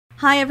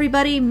Hi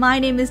everybody, my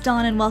name is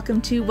Dawn and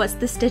welcome to What's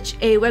the Stitch,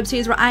 a web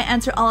series where I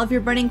answer all of your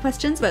burning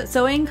questions about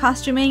sewing,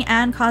 costuming,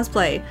 and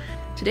cosplay.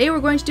 Today we're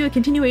going to do a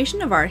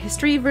continuation of our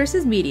History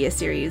versus Media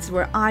series,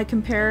 where I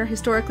compare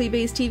historically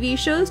based TV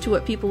shows to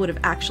what people would have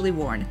actually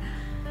worn.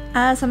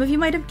 As some of you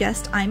might have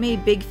guessed, I'm a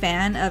big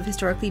fan of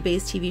historically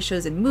based TV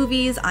shows and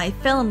movies. I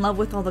fell in love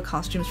with all the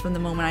costumes from the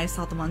moment I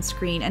saw them on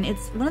screen, and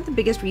it's one of the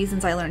biggest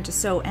reasons I learned to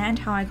sew and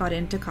how I got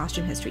into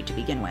costume history to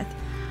begin with.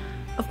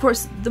 Of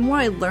course, the more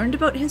I learned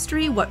about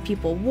history, what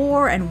people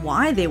wore, and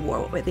why they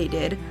wore what they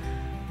did,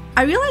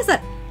 I realized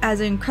that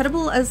as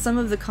incredible as some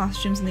of the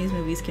costumes in these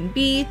movies can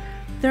be,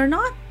 they're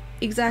not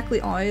exactly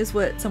always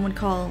what some would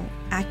call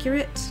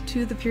accurate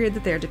to the period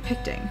that they're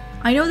depicting.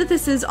 I know that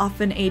this is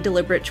often a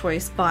deliberate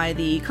choice by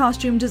the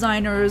costume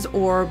designers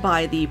or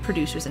by the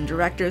producers and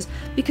directors,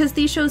 because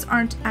these shows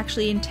aren't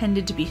actually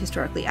intended to be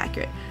historically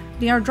accurate.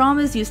 They are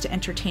dramas used to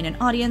entertain an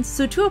audience,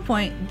 so to a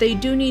point, they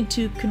do need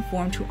to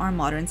conform to our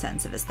modern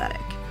sense of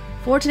aesthetic.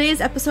 For today's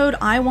episode,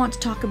 I want to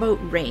talk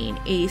about Reign,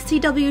 a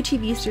CW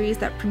TV series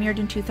that premiered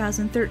in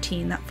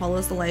 2013 that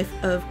follows the life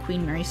of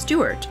Queen Mary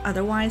Stuart,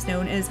 otherwise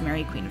known as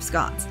Mary Queen of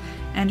Scots,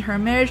 and her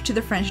marriage to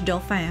the French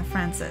Dauphin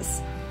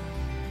Francis.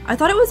 I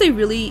thought it was a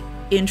really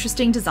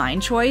interesting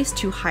design choice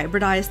to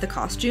hybridize the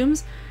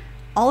costumes.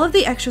 All of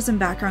the extras and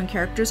background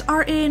characters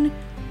are in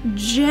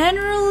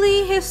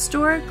generally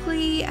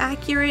historically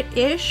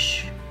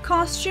accurate-ish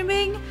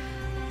costuming,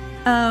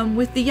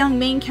 with the young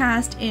main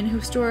cast in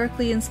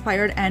historically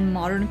inspired and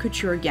modern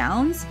couture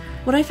gowns.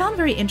 What I found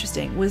very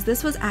interesting was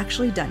this was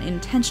actually done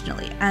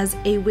intentionally as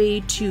a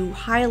way to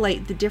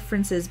highlight the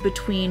differences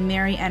between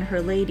Mary and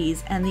her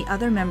ladies and the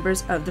other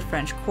members of the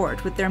French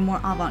court, with their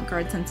more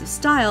avant-garde sense of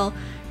style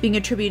being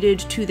attributed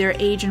to their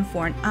age and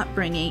foreign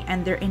upbringing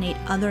and their innate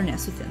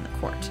otherness within the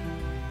court.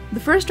 The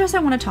first dress I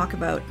want to talk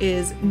about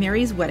is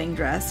Mary's wedding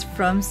dress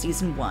from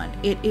season 1.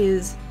 It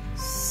is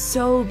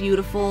so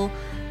beautiful.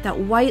 That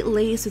white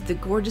lace with the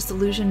gorgeous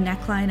illusion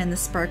neckline and the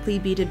sparkly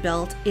beaded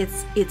belt.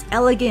 It's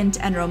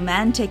elegant and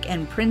romantic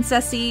and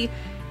princessy,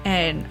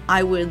 and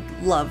I would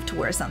love to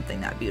wear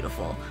something that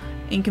beautiful.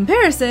 In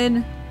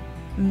comparison,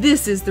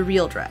 this is the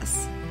real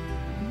dress.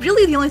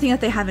 Really the only thing that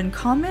they have in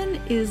common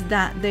is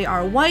that they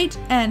are white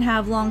and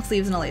have long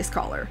sleeves and a lace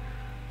collar.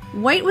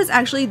 White was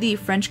actually the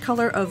French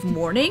color of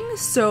mourning,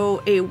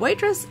 so a white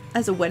dress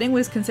as a wedding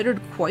was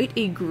considered quite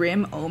a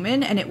grim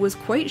omen, and it was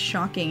quite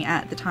shocking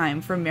at the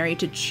time for Mary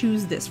to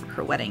choose this for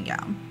her wedding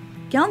gown.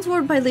 Gowns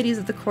worn by ladies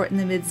of the court in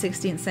the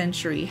mid-16th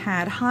century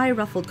had high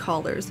ruffled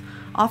collars.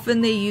 Often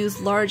they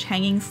used large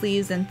hanging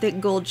sleeves and thick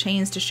gold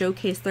chains to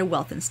showcase their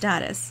wealth and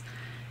status.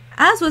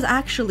 As was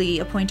actually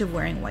a point of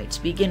wearing white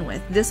to begin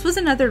with. This was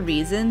another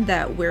reason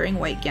that wearing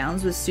white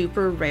gowns was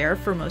super rare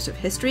for most of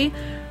history,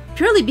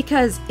 purely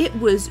because it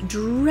was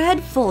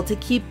dreadful to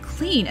keep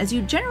clean, as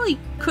you generally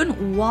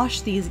couldn't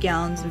wash these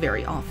gowns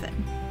very often.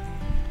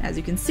 As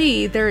you can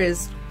see, there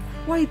is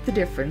quite the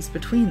difference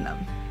between them.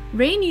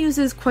 Reign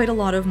uses quite a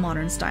lot of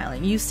modern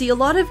styling. You see a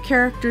lot of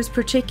characters,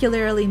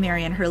 particularly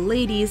Mary and her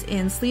ladies,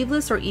 in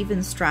sleeveless or even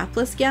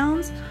strapless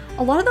gowns.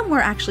 A lot of them were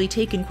actually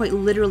taken quite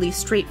literally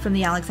straight from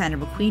the Alexander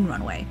McQueen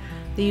runway.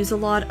 They use a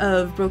lot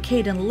of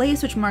brocade and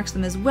lace, which marks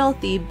them as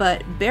wealthy,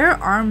 but bare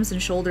arms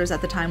and shoulders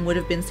at the time would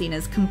have been seen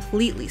as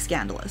completely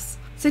scandalous.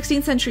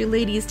 16th century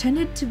ladies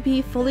tended to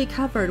be fully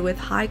covered with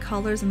high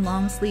collars and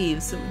long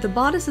sleeves. The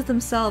bodices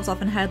themselves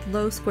often had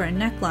low square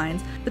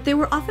necklines, but they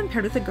were often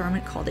paired with a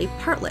garment called a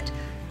partlet.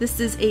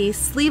 This is a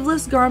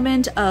sleeveless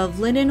garment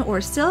of linen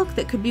or silk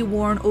that could be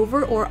worn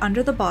over or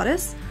under the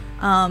bodice.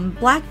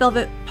 Black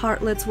velvet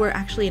partlets were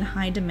actually in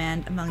high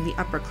demand among the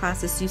upper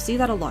classes, so you see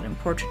that a lot in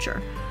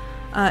portraiture.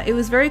 It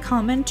was very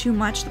common to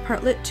match the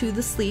partlet to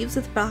the sleeves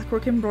with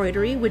backwork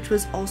embroidery, which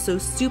was also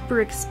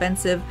super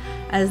expensive,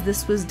 as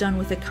this was done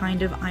with a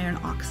kind of iron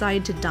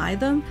oxide to dye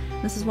them.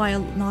 This is why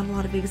not a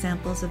lot of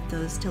examples of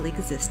those still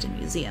exist in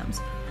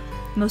museums.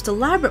 Most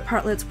elaborate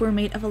partlets were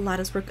made of a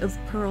latticework of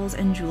pearls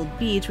and jeweled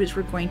beads, which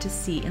we're going to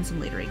see in some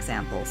later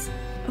examples.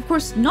 Of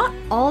course, not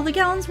all the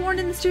gowns worn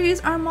in the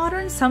series are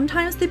modern.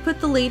 Sometimes they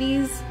put the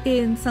ladies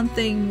in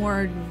something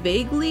more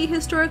vaguely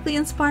historically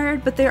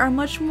inspired, but they are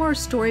much more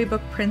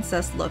storybook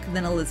princess look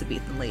than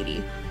Elizabethan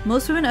lady.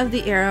 Most women of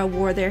the era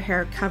wore their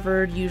hair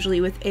covered,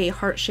 usually with a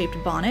heart-shaped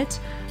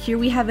bonnet. Here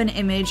we have an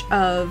image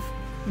of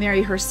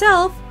Mary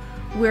herself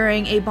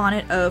wearing a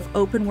bonnet of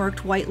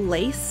open-worked white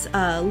lace.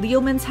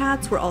 Leoman's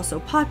hats were also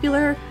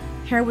popular.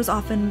 Hair was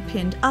often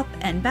pinned up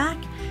and back,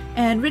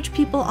 and rich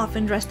people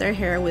often dressed their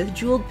hair with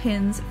jeweled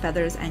pins,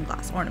 feathers, and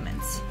glass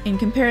ornaments. In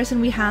comparison,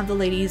 we have the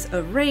ladies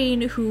of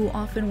Reign, who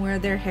often wear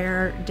their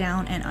hair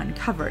down and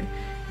uncovered.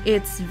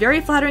 It's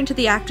very flattering to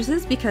the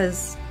actresses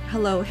because,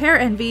 hello, hair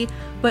envy,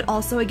 but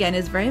also again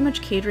is very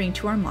much catering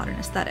to our modern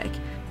aesthetic.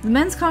 The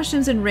men's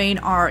costumes in Reign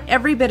are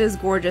every bit as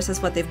gorgeous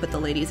as what they've put the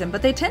ladies in,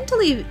 but they tend to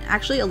leave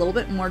actually a little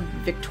bit more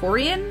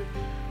Victorian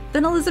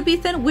than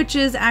Elizabethan, which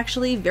is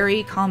actually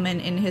very common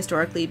in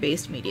historically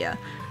based media.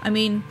 I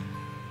mean,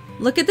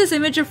 look at this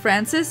image of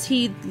Francis.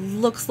 He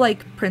looks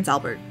like Prince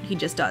Albert. He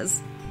just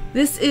does.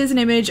 This is an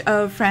image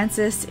of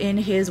Francis in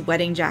his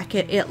wedding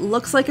jacket. It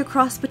looks like a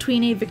cross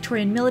between a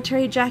Victorian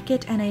military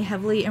jacket and a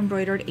heavily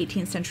embroidered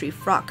 18th century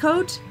frock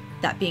coat.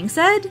 That being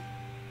said,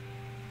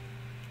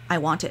 I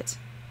want it.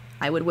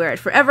 I would wear it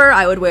forever.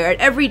 I would wear it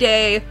every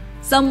day.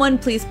 Someone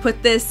please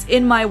put this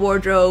in my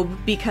wardrobe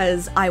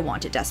because I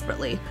want it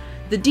desperately.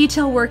 The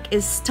detail work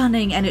is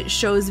stunning and it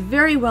shows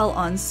very well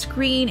on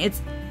screen.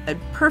 It's a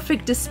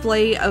perfect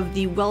display of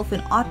the wealth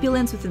and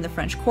opulence within the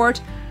French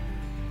court.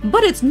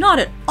 But it's not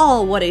at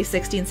all what a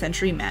 16th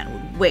century man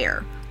would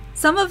wear.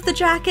 Some of the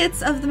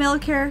jackets of the male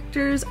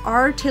characters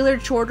are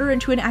tailored shorter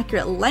and to an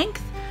accurate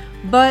length,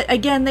 but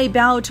again they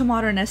bow to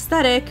modern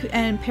aesthetic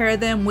and pair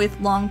them with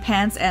long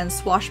pants and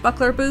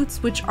swashbuckler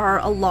boots, which are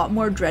a lot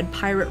more Dread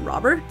Pirate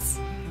Roberts.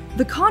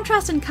 The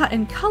contrast in cut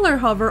and color,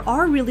 however,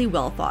 are really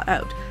well thought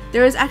out.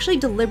 There is actually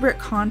deliberate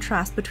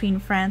contrast between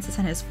Francis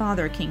and his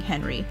father, King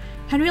Henry.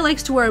 Henry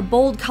likes to wear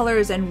bold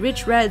colors and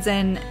rich reds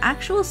and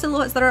actual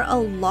silhouettes that are a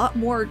lot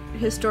more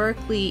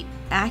historically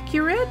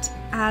accurate,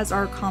 as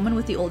are common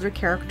with the older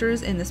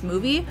characters in this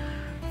movie.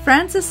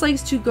 Francis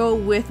likes to go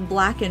with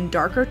black and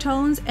darker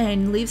tones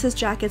and leaves his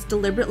jackets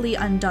deliberately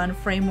undone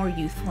for a more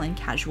youthful and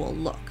casual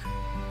look.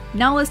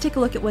 Now let's take a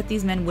look at what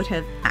these men would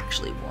have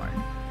actually worn.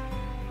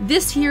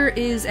 This here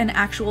is an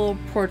actual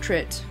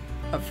portrait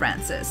of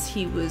Francis.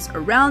 He was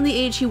around the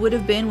age he would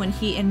have been when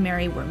he and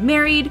Mary were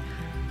married.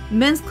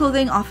 Men's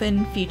clothing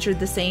often featured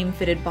the same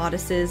fitted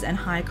bodices and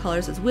high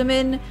collars as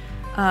women.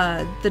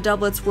 The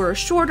doublets were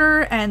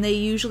shorter and they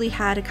usually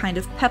had a kind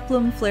of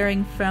peplum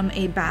flaring from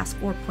a basque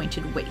or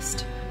pointed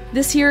waist.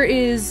 This here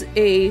is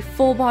a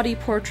full body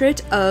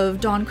portrait of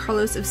Don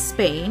Carlos of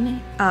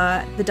Spain.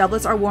 The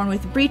doublets are worn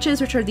with breeches,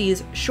 which are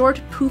these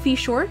short poofy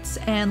shorts,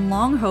 and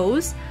long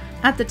hose.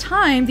 At the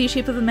time, the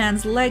shape of a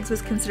man's legs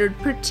was considered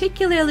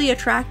particularly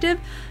attractive,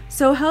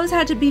 so hose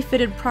had to be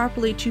fitted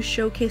properly to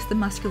showcase the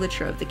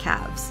musculature of the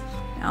calves.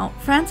 Now,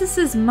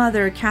 Francis's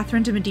mother,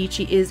 Catherine de'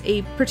 Medici, is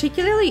a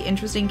particularly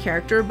interesting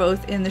character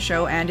both in the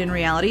show and in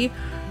reality.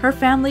 Her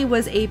family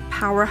was a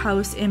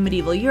powerhouse in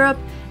medieval Europe,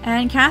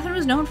 and Catherine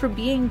was known for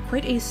being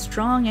quite a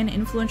strong and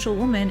influential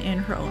woman in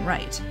her own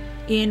right.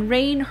 In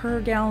Reign,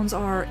 her gowns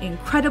are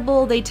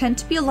incredible. They tend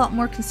to be a lot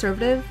more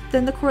conservative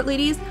than the court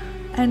ladies,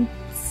 and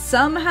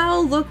somehow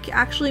look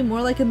actually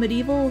more like a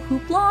medieval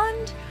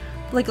houppelande,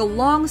 like a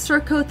long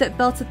surcoat that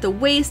belts at the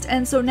waist,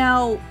 and so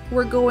now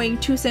we're going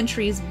 2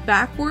 centuries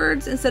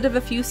backwards instead of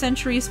a few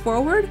centuries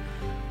forward.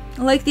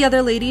 Like the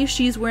other lady,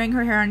 she's wearing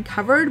her hair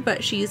uncovered,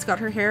 but she's got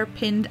her hair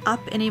pinned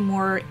up in a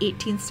more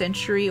 18th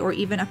century or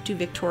even up to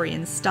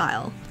Victorian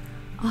style.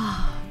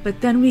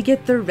 But then we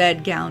get the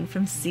red gown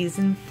from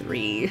season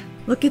 3.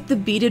 Look at the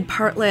beaded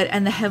partlet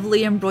and the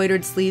heavily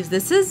embroidered sleeves.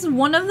 This is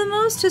one of the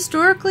most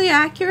historically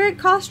accurate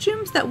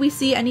costumes that we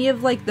see any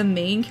of like the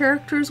main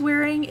characters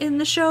wearing in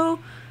the show.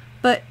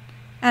 But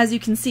as you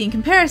can see in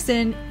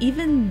comparison,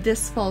 even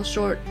this falls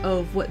short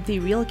of what the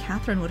real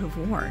Catherine would have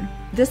worn.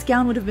 This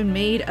gown would have been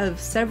made of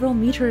several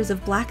meters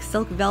of black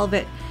silk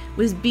velvet,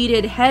 was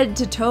beaded head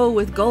to toe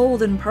with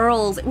gold and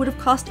pearls. It would have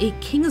cost a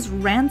king's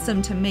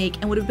ransom to make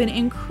and would have been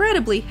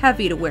incredibly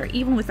heavy to wear,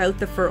 even without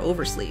the fur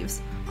oversleeves.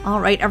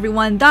 Alright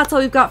everyone, that's all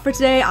we've got for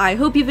today. I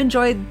hope you've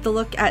enjoyed the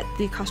look at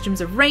the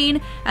costumes of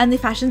Reign and the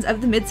fashions of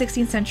the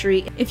mid-16th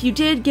century. If you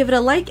did, give it a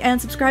like and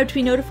subscribe to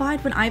be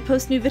notified when I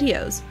post new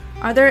videos.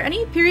 Are there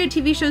any period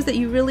TV shows that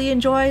you really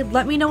enjoy?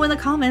 Let me know in the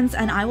comments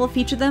and I will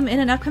feature them in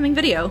an upcoming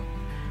video.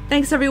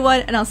 Thanks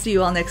everyone, and I'll see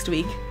you all next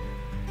week.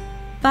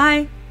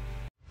 Bye!